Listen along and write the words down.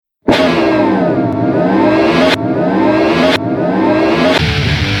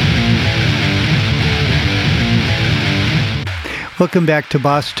Welcome back to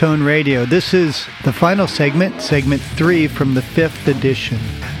Boss Tone Radio. This is the final segment 3 from the 5th edition.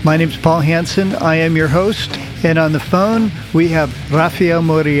 My name's Paul Hansen. I am your host. And on the phone, we have Rafael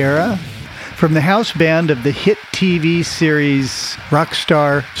Moreira from the house band of the hit TV series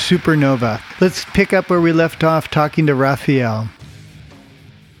Rockstar Supernova. Let's pick up where we left off talking to Rafael.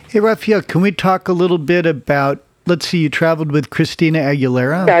 Hey, Rafael, can we talk a little bit about, let's see, you traveled with Christina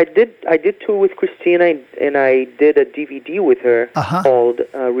Aguilera? Yeah, I did tour with Christina, and I did a DVD with her called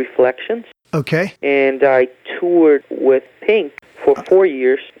Reflections. Okay. And I toured with Pink for 4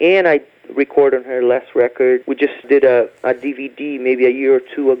 years, and I recorded on her last record. We just did a DVD maybe a year or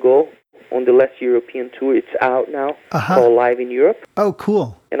two ago on the last European tour. It's out now, called Live in Europe. Oh,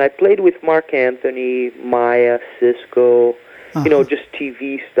 cool. And I played with Mark Anthony, Maya, Cisco, just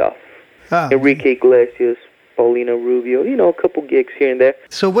TV stuff. Enrique Iglesias, Paulina Rubio, a couple gigs here and there.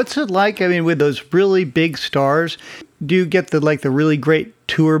 So what's it like, with those really big stars? Do you get the really great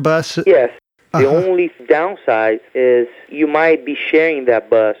tour bus? Yes. The only downside is you might be sharing that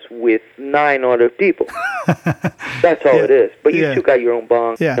bus with 9 other people. That's all it is. But you still got your own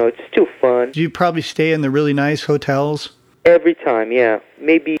bunk. Yeah. It's still fun. Do you probably stay in the really nice hotels? Every time, yeah.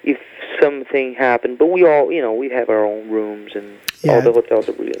 Maybe if something happened, but we all, we have our own rooms, and all the hotels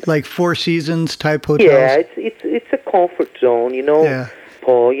are really nice. Like Four Seasons type hotels? Yeah, it's a comfort zone, Yeah.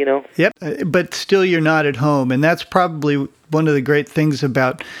 Paul, Yep, but still you're not at home, and that's probably one of the great things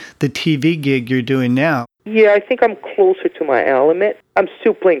about the TV gig you're doing now. Yeah, I think I'm closer to my element. I'm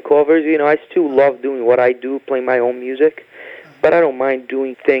still playing covers, I still love doing what I do, playing my own music. But I don't mind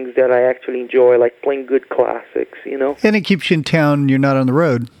doing things that I actually enjoy, like playing good classics, And it keeps you in town, you're not on the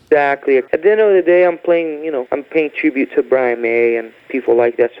road. Exactly. At the end of the day, I'm playing, I'm paying tribute to Brian May and people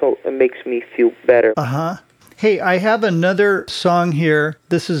like that, so it makes me feel better. Hey, I have another song here.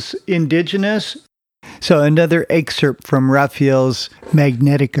 This is indigenous. So another excerpt from Rafael's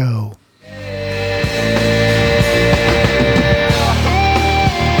Magnetico.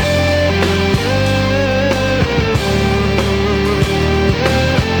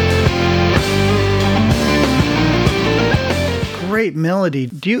 Great melody.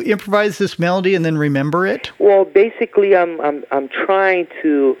 Do you improvise this melody and then remember it? Well, basically, I'm trying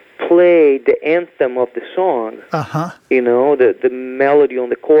to play the anthem of the song. The melody on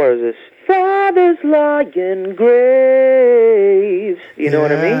the chorus is "Fathers lie in graves." You know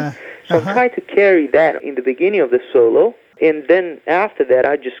what I mean? So I'm trying to carry that in the beginning of the solo, and then after that,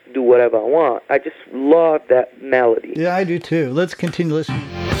 I just do whatever I want. I just love that melody. Yeah, I do too. Let's continue listening.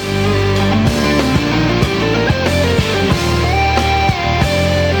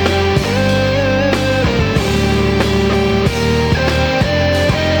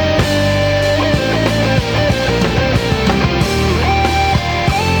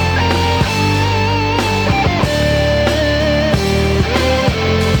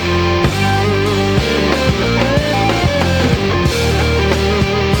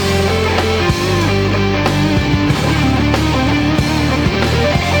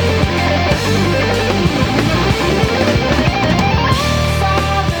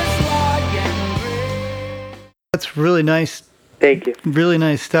 That's really nice. Thank you. Really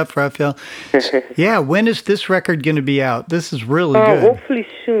nice stuff, Rafael. Yeah, when is this record going to be out? This is really good. Hopefully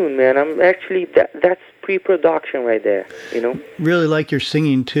soon, man. I'm actually, that's pre-production right there, Really like your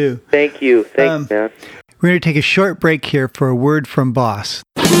singing, too. Thank you. Thanks, man. We're going to take a short break here for a word from Boss.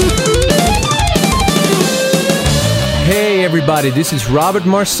 Hey, everybody. This is Robert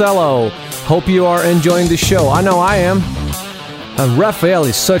Marcello. Hope you are enjoying the show. I know I am. Rafael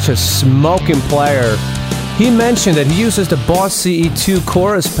is such a smoking player. He mentioned that he uses the Boss CE2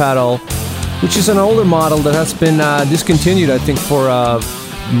 chorus pedal, which is an older model that has been discontinued, I think, for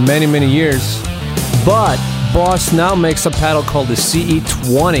many, many years. But Boss now makes a pedal called the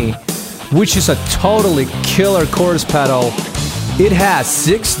CE20, which is a totally killer chorus pedal. It has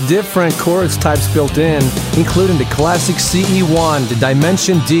 6 different chorus types built in, including the classic CE1, the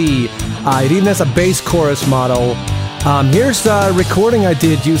Dimension D. It even has a bass chorus model. Here's the recording I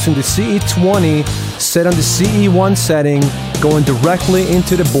did using the CE20 set on the CE1 setting, going directly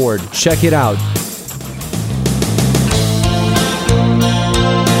into the board. Check it out.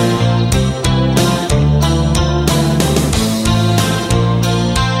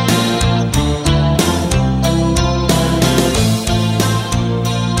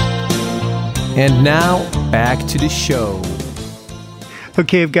 And now, back to the show.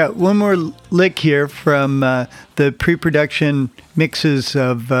 Okay, I've got one more lick here from the pre-production mixes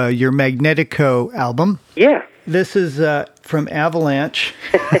of your Magnetico album. Yeah. This is from Avalanche.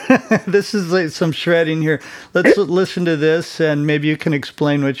 This is like some shredding here. Let's listen to this, and maybe you can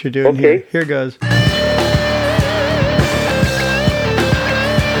explain what you're doing here. Here goes.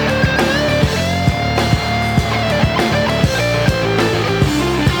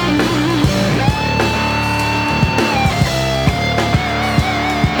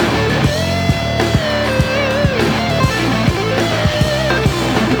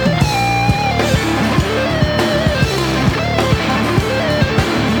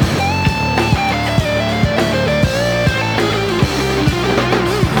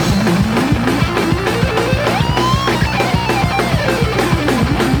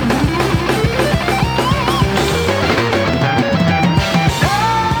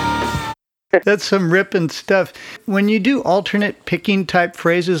 That's some ripping stuff. When you do alternate picking type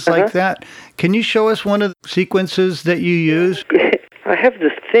phrases like that, can you show us one of the sequences that you use? I have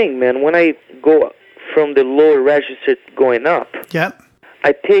this thing, man. When I go from the lower register going up,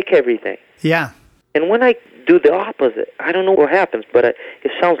 I pick everything. Yeah. And when I do the opposite, I don't know what happens, but it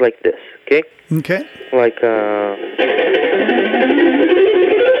sounds like this, okay? Okay. Like, all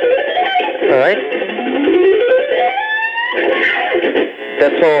right?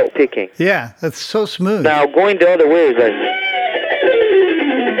 That's all picking. Yeah, that's so smooth. Now, going the other way is like...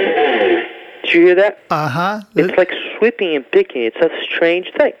 Did you hear that? Uh-huh. It's like sweeping and picking. It's a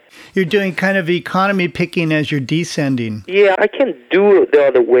strange thing. You're doing kind of economy picking as you're descending. Yeah, I can do it the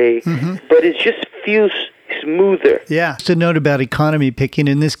other way, but it just feels smoother. Yeah. Just a note about economy picking.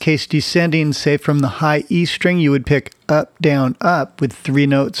 In this case, descending, say, from the high E string, you would pick up, down, up with 3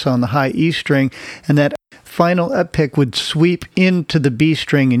 notes on the high E string, and that final up pick would sweep into the B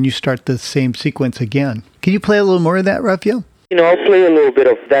string, and you start the same sequence again. Can you play a little more of that, Raphael? You know, I'll play a little bit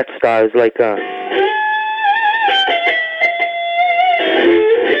of that style. It's like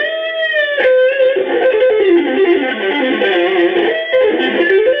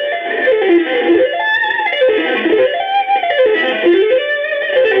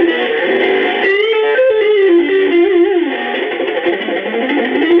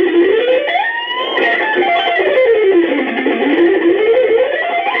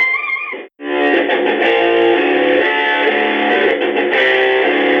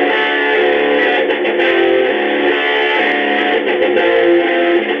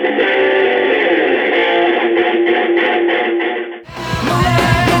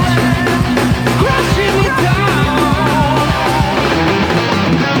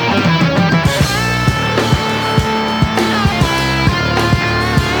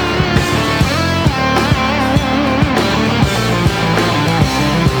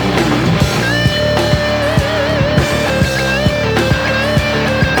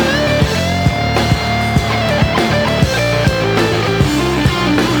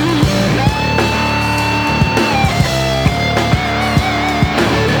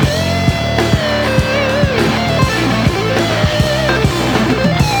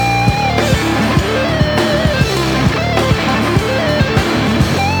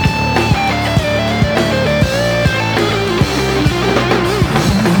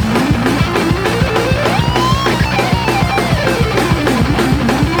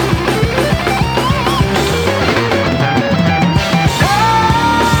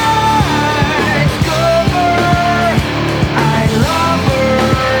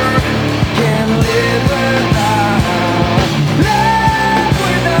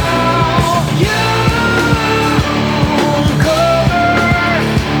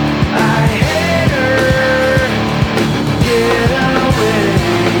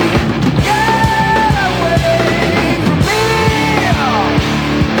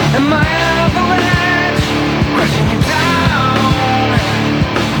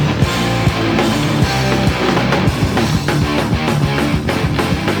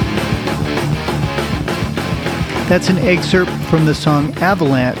That's an excerpt from the song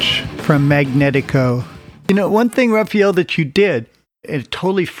Avalanche from Magnetico. You know, one thing, Raphael, that you did, it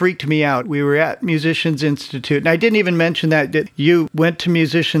totally freaked me out. We were at Musicians Institute, and I didn't even mention that you went to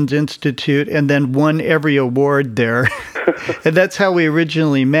Musicians Institute and then won every award there. And that's how we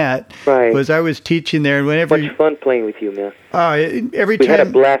originally met. Right. Was I was teaching there, and whenever much fun playing with you, man. Every we time had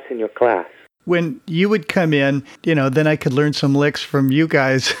a blast in your class. When you would come in, you know, then I could learn some licks from you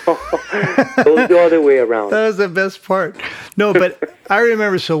guys. It was the other way around. That was the best part. No, but I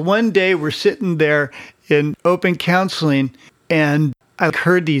remember, so one day we're sitting there in open counseling, and I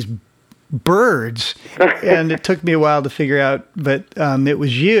heard these birds, and it took me a while to figure out, but it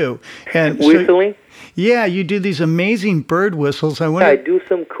was you. And whistling? So, yeah, you do these amazing bird whistles. I do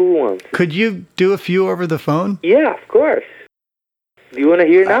some cool ones. Could you do a few over the phone? Yeah, of course. Do you want to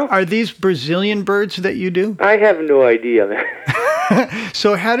hear now? Are these Brazilian birds that you do? I have no idea, man.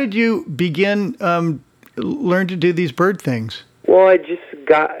 So how did you begin learn to do these bird things? Well, I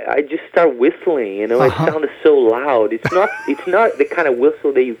just start whistling, you know. It sounded so loud. It's not the kind of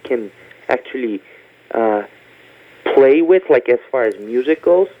whistle that you can actually play with, like as far as music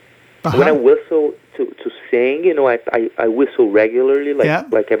goes. When I whistle to sing, you know, I whistle regularly,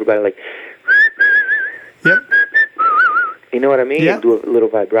 like everybody, like. Yep. You know what I mean? Yeah. You do a little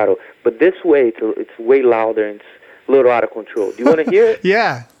vibrato. But this way, it's way louder and it's a little out of control. Do you want to hear it?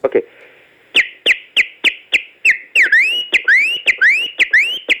 Yeah. Okay.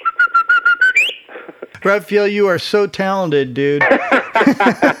 Raphael, you are so talented, dude.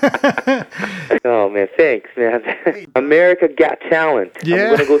 Oh, man, thanks, man. America Got Talent. Yeah. I'm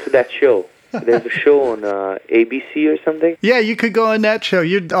going to go to that show. There's a show on ABC or something. Yeah, you could go on that show.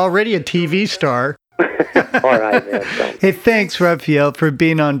 You're already a TV star. All right, man. Hey, thanks, Raphael, for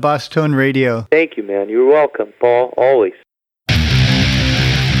being on Boston Radio. Thank you, man. You're welcome, Paul. Always.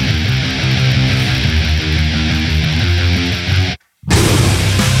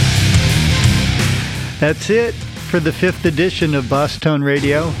 That's it for the 5th edition of Boston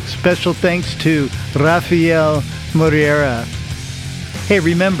Radio. Special thanks to Raphael Moreira. Hey,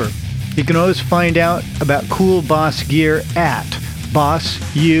 remember, you can always find out about cool Boss gear at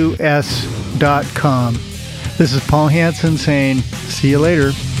bossus.com. This is Paul Hansen saying, see you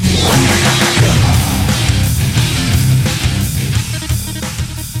later.